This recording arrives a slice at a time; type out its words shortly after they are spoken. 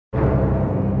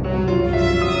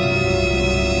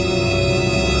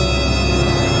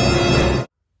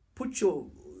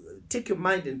take your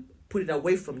mind and put it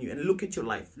away from you and look at your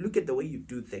life. Look at the way you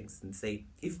do things and say,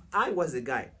 if I was a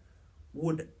guy,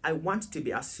 would I want to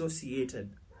be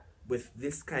associated with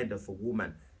this kind of a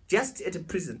woman? Just at a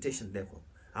presentation level.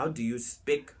 How do you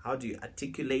speak? How do you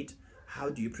articulate? How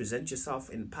do you present yourself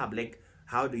in public?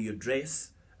 How do you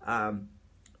dress?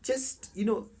 Just,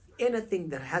 anything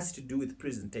that has to do with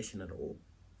presentation at all.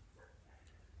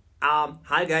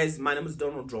 Hi guys, my name is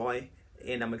Donald Roy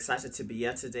and I'm excited to be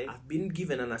here today. I've been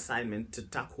given an assignment to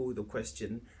tackle the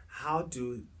question, how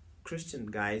do Christian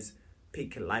guys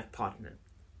pick a life partner?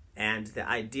 And the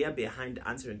idea behind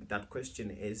answering that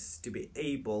question is to be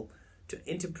able to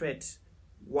interpret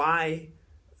why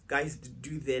guys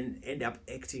do then end up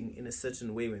acting in a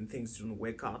certain way when things don't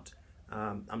work out.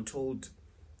 I'm told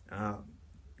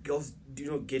girls do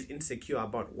not get insecure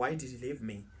about, why did he leave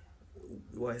me?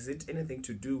 Was it anything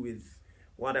to do with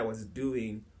what I was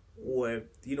doing? Or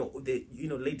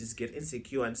ladies get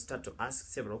insecure and start to ask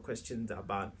several questions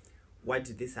about, why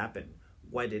did this happen?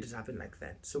 Why did it happen like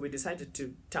that? So we decided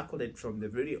to tackle it from the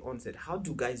very onset. How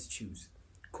do guys choose?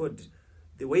 Could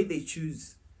the way they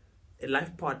choose a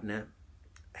life partner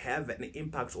have an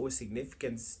impact or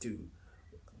significance to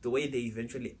the way they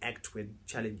eventually act when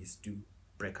challenges do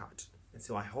break out? And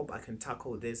so I hope I can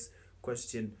tackle this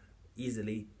question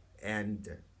easily and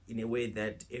in a way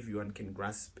that everyone can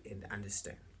grasp and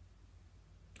understand.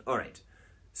 All right.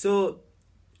 So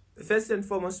first and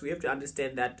foremost, we have to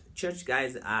understand that church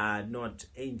guys are not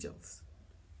angels.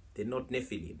 They're not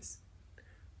Nephilims.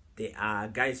 They are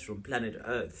guys from planet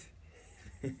Earth.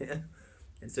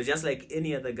 And so just like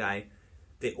any other guy,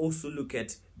 they also look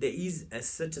at, there is a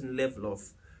certain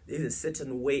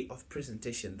way of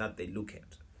presentation that they look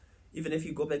at. Even if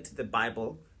you go back to the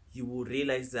Bible, you will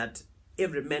realize that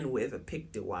every man who ever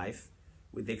picked a wife,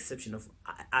 with the exception of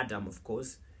Adam, of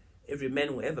course, every man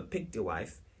who ever picked a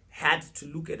wife had to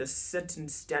look at a certain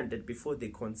standard before they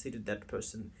considered that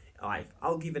person a wife.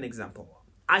 I'll give an example.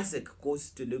 Isaac goes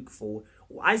to look for,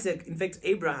 in fact,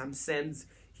 Abraham sends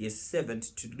his servant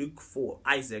to look for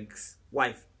Isaac's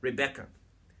wife, Rebecca.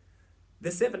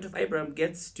 The servant of Abraham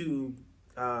gets to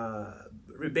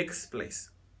Rebecca's place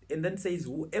and then says,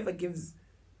 whoever gives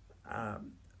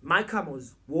my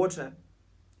camels water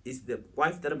is the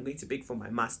wife that I'm going to pick for my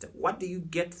master. What do you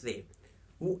get there?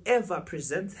 Whoever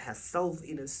presents herself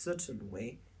in a certain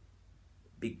way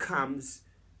becomes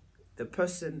the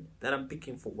person that I'm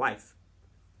picking for wife.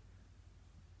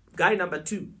 Guy number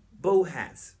 2,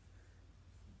 Boaz.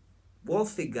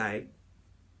 Wealthy guy,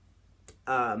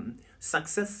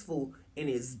 successful in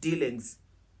his dealings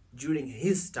during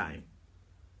his time.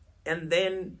 And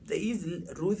then there is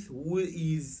Ruth, who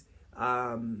is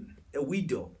a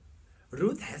widow.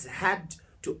 Ruth has had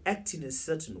to act in a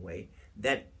certain way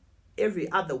that every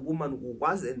other woman who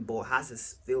was in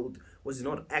Boaz's field was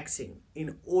not acting,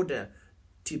 in order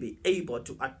to be able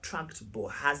to attract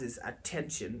Boaz's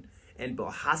attention and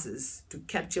to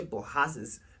capture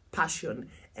Boaz's passion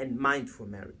and mind for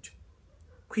marriage.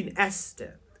 Queen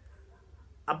Esther,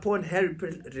 upon her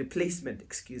replacement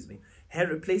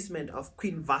of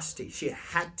Queen Vashti, she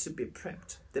had to be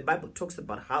prepped. The Bible talks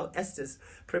about how Esther's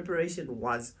preparation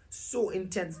was so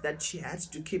intense that she had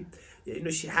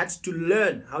to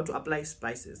learn how to apply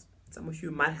spices. Some of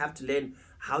you might have to learn,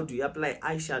 how do you apply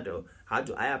eyeshadow? How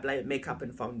do I apply makeup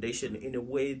and foundation in a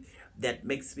way that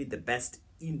makes me the best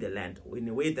in the land, or in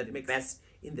a way that makes best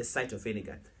in the sight of any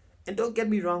guy? And don't get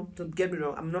me wrong,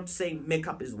 I'm not saying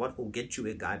makeup is what will get you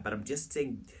a guy, but I'm just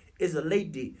saying, as a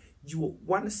lady, you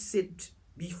want to sit,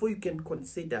 before you can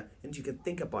consider and you can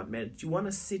think about marriage, you want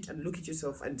to sit and look at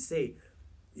yourself and say,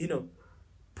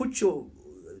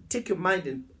 take your mind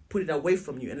and put it away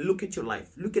from you and look at your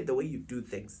life. Look at the way you do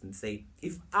things and say,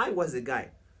 if I was a guy,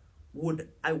 would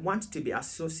I want to be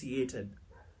associated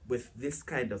with this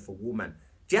kind of a woman?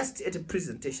 Just at a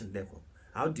presentation level.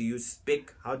 How do you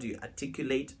speak? How do you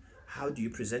articulate? How do you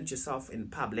present yourself in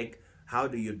public? How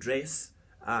do you dress?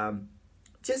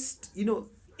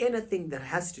 Anything that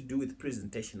has to do with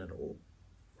presentation at all.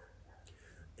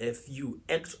 If you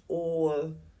act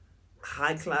all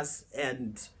high class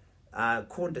and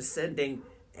condescending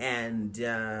and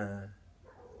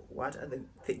what other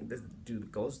things do the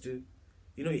girls do?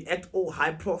 You act all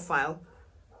high profile.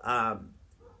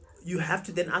 You have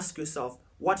to then ask yourself,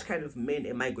 what kind of men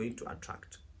am I going to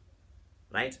attract?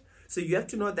 Right? So you have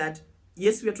to know that,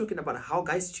 yes, we are talking about how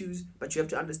guys choose, but you have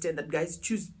to understand that guys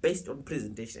choose based on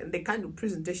presentation. And the kind of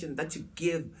presentation that you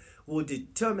give will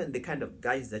determine the kind of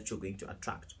guys that you're going to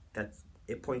attract. That's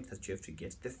a point that you have to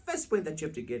get. The first point that you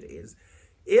have to get is,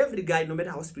 every guy, no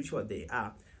matter how spiritual they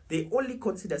are, they only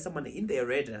consider someone in their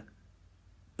radar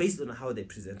based on how they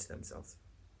present themselves.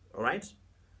 All right?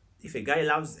 if a guy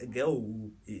loves a girl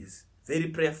who is very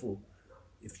prayerful,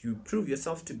 if you prove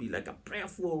yourself to be like a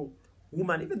prayerful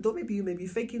woman, even though maybe you may be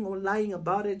faking or lying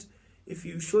about it, if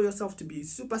you show yourself to be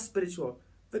super spiritual,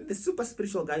 then the super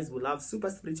spiritual guys will love super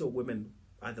spiritual women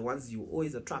are the ones you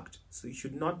always attract. So you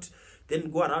should not then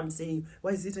go around saying,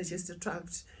 why is it I just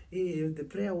attract the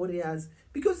prayer warriors?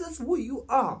 Because that's who you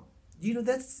are. You know,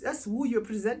 that's who you're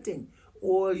presenting.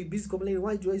 Or you busy complaining,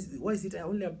 why is it I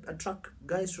only attract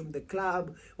guys from the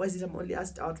club? Why is it I'm only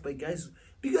asked out by guys?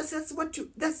 Because that's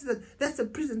the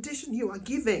presentation you are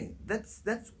giving. That's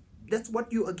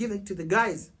what you are giving to the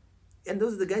guys. And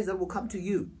those are the guys that will come to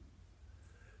you.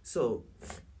 So,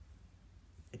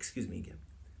 excuse me again.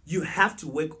 You have to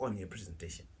work on your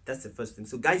presentation. That's the first thing.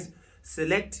 So guys,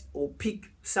 select or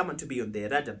pick someone to be on their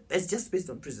radar. It's just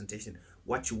based on presentation.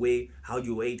 What you weigh, how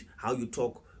you wait, how you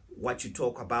talk, what you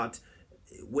talk about,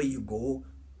 where you go,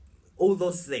 all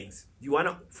those things. You want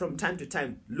to, from time to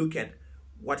time, look at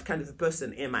what kind of a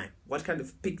person am I? What kind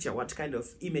of picture, what kind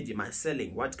of image am I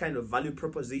selling? What kind of value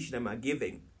proposition am I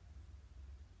giving?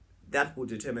 That will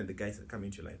determine the guys that come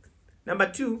into life. Number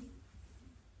 2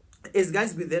 is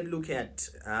guys, we then look at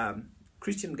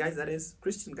Christian guys, that is,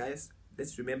 Christian guys.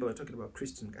 Let's remember we're talking about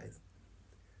Christian guys.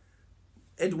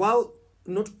 And while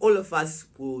not all of us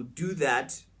will do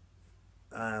that,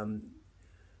 the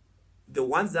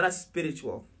ones that are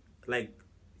spiritual, like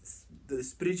the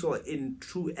spiritual in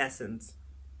true essence,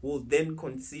 will then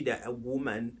consider a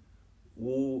woman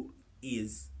who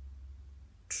is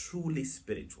truly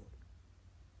spiritual.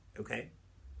 Okay?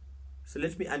 So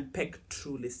let me unpack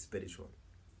truly spiritual.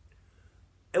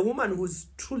 A woman who's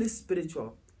truly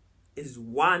spiritual is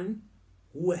one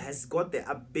who has got the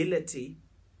ability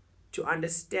to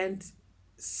understand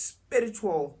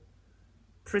spiritual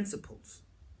principles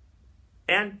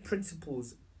and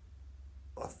principles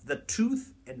of the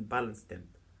truth and balance them.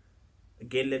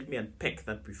 Again, let me unpack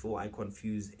that before I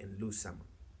confuse and lose someone.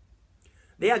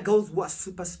 There are girls who are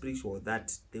super spiritual,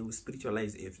 that they will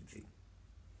spiritualize everything.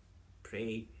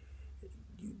 Pray.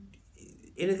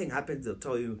 Anything happens, they'll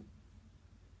tell you,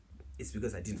 it's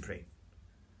because I didn't pray.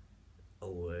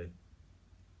 Or,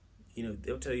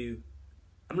 they'll tell you,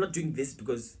 I'm not doing this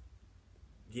because,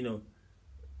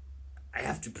 I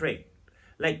have to pray.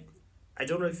 Like, I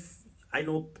don't know if, I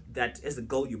know that as a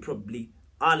girl, you probably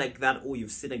are like that, or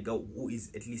you've seen a girl who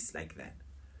is at least like that.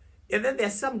 And then there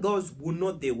are some girls who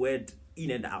know their word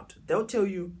in and out. They'll tell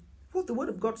you, well, the word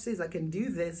of God says I can do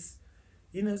this.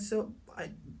 The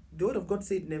word of God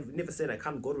said never said I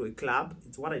can't go to a club.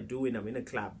 It's what I do when I'm in a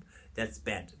club that's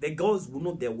bad. The girls who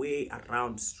know their way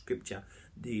around scripture.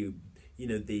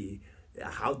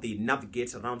 How they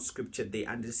navigate around scripture. They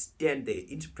understand, they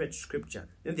interpret scripture.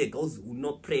 Then there are girls who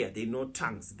know prayer. They know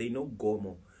tongues. They know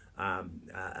Gomo.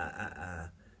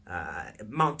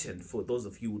 Mountain, for those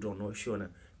of you who don't know Shona.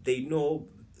 They know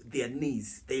their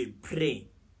knees. They pray.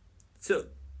 So,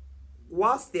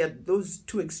 whilst there are those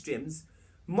two extremes,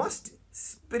 most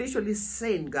spiritually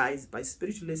sane guys, by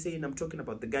spiritually sane, I'm talking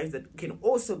about the guys that can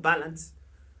also balance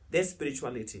their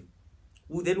spirituality,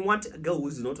 who then want a girl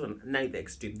who's not on neither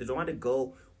extreme. They don't want a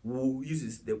girl who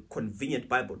uses the convenient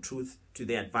Bible truth to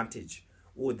their advantage,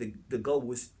 or the girl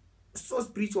who's so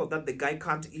spiritual that the guy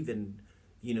can't even,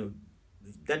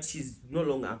 that she's no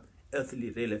longer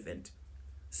earthly relevant.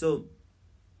 So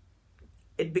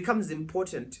it becomes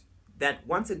important that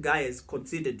once a guy has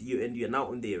considered you and you're now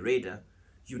on their radar,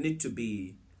 you need to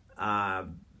be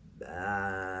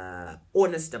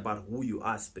honest about who you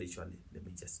are spiritually. Let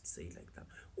me just say it like that.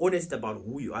 Honest about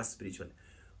who you are spiritually.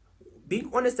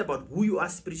 Being honest about who you are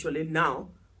spiritually now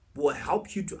will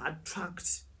help you to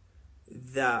attract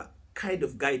the kind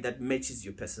of guy that matches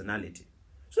your personality.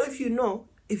 So if you know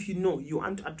you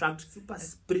want to attract super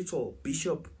spiritual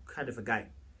bishop kind of a guy,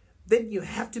 then you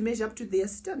have to measure up to their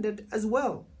standard as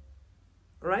well.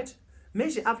 Right?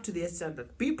 Measure up to their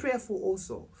standard. Be prayerful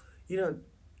also.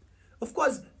 Of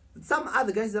course, some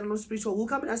other guys that are not spiritual will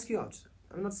come and ask you out.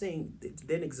 I'm not saying it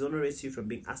then exonerates you from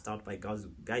being asked out by guys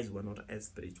who are not as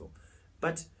spiritual.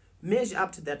 But measure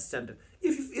up to that standard.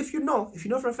 If you know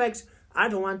for a fact, I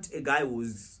don't want a guy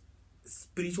who's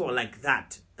spiritual like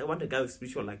that. I want a guy who's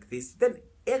spiritual like this. Then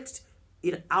act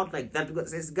it out like that.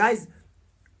 Because as guys,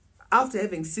 after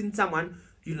having seen someone,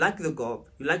 you like the girl,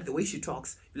 you like the way she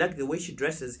talks, you like the way she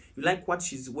dresses, you like what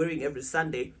she's wearing every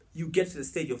Sunday, you get to the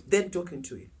stage of then talking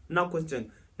to you. Now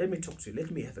questioning, let me talk to you, let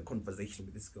me have a conversation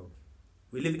with this girl.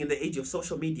 We're living in the age of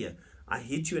social media. I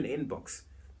hit you in the inbox.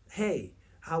 Hey,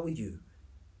 how are you?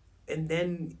 And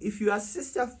then if you are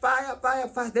sister, fire,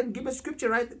 then give a scripture,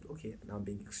 right? Okay, now I'm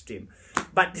being extreme.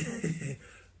 But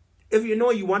if you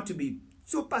know you want to be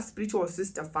super spiritual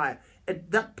sister fire, at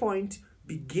that point,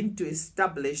 begin to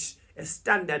establish a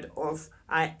standard of,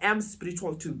 I am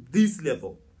spiritual to this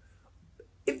level.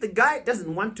 If the guy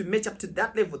doesn't want to match up to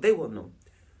that level, they will know.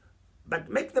 But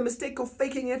make the mistake of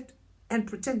faking it and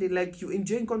pretending like you're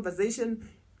enjoying conversation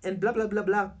and blah, blah, blah,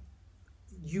 blah.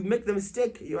 You make the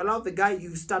mistake, you allow the guy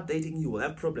you start dating, you will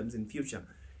have problems in future.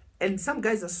 And some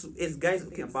guys, as guys,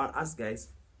 okay, about us guys,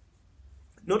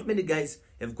 not many guys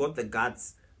have got the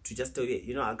guts to just tell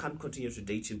you, I can't continue to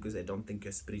date you because I don't think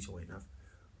you're spiritual enough.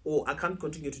 Or I can't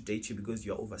continue to date you because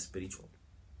you're over spiritual.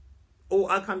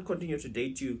 Or I can't continue to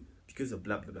date you because of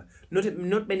blah, blah, blah.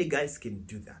 Not many guys can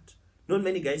do that. Not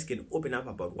many guys can open up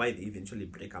about why they eventually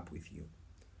break up with you.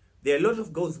 There are a lot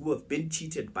of girls who have been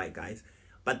cheated by guys.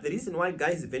 But the reason why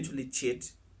guys eventually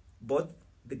cheat, both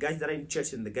the guys that are in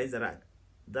church and the guys that are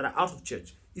out of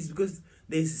church, is because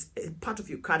there's a part of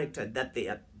your character that they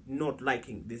are not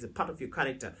liking. There's a part of your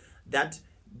character that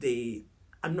they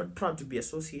are not proud to be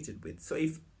associated with. So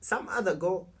if some other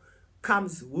girl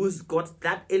comes who's got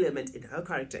that element in her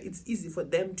character, it's easy for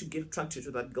them to get attracted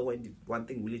to that girl, and one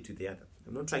thing will lead to the other.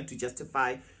 I'm not trying to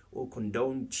justify or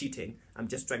condone cheating. I'm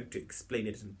just trying to explain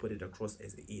it and put it across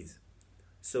as it is.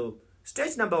 So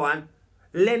stage number 1,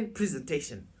 learn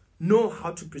presentation. Know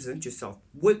how to present yourself.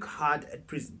 Work hard at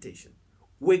presentation.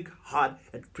 Work hard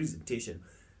at presentation.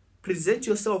 Present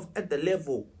yourself at the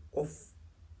level of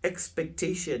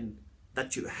expectation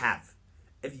that you have.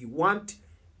 If you want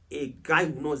a guy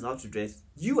who knows how to dress,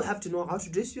 you have to know how to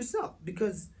dress yourself,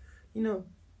 because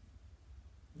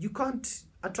you can't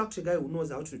attract a guy who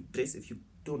knows how to dress if you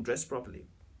don't dress properly.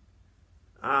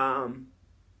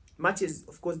 Much as,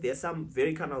 of course, there are some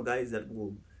very carnal guys that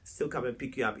will still come and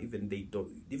pick you up even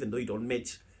though you don't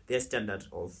match their standard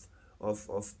of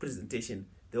presentation.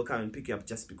 They'll come and pick you up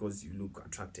just because you look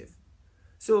attractive.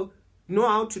 So know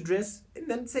how to dress, and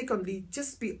then secondly,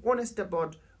 just be honest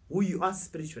about who you are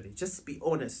spiritually. Just be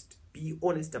honest. Be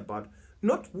honest about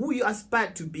not who you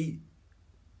aspire to be,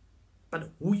 but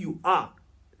who you are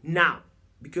now.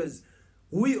 Because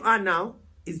who you are now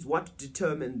is what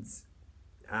determines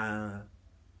the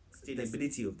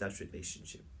sustainability of that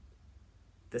relationship,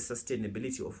 the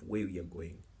sustainability of where we are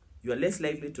going. You are less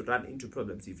likely to run into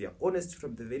problems if you're honest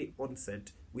from the very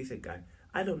onset with a guy.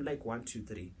 I don't like 1, 2,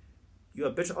 3. You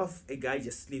are better off a guy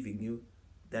just leaving you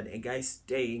than a guy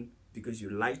staying because you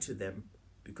lied to them,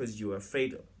 because you're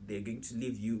afraid they're going to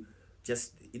leave you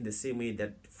just in the same way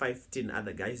that 5, 10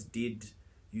 other guys did.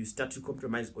 You start to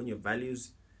compromise on your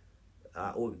values,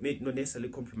 or not necessarily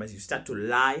compromise. You start to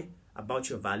lie about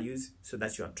your values so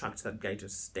that you attract that guy to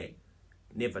stay.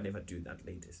 Never do that,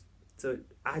 ladies. So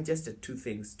I just had 2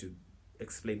 things to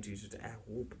explain to you today. I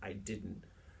hope I did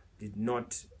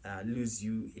not lose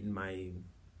you in my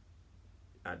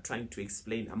trying to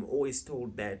explain. I'm always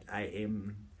told that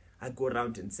I go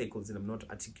around in circles and I'm not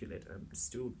articulate. I'm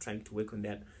still trying to work on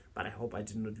that, but I hope I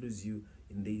did not lose you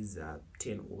in these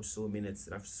 10 or so minutes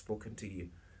that I've spoken to you.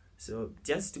 So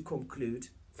just to conclude,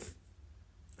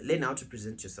 learn how to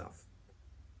present yourself.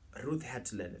 Ruth had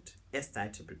to learn it. Esther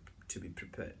had to be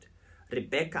prepared.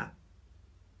 Rebecca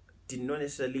did not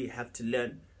necessarily have to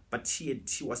learn, but she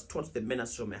was taught the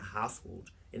manners from her household,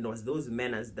 and it was those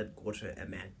manners that got her a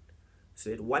man.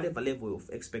 So at whatever level of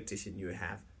expectation you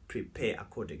have, prepare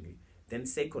accordingly. Then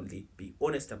secondly, be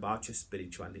honest about your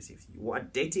spirituality. If you are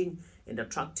dating and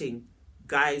attracting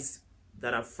guys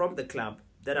that are from the club,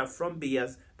 that are from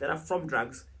beers, that are from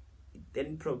drugs,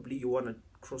 then probably you want to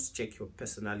cross-check your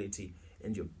personality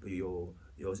and your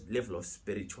level of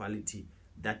spirituality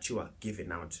that you are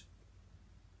giving out.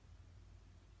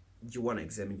 You want to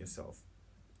examine yourself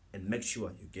and make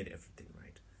sure you get everything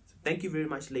right. So thank you very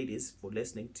much, ladies, for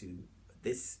listening to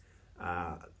this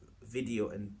video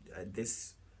and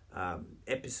this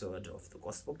episode of the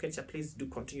Gospel Catcher. Please do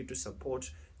continue to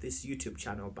support this YouTube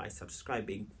channel by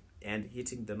subscribing and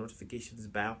hitting the notifications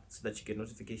bell so that you get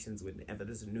notifications whenever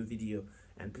there's a new video.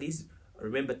 And please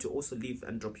remember to also leave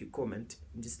and drop your comment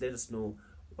and just let us know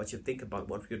what you think about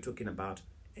what we're talking about,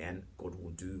 and God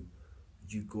will do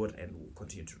you good and will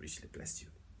continue to richly bless you.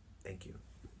 Thank you.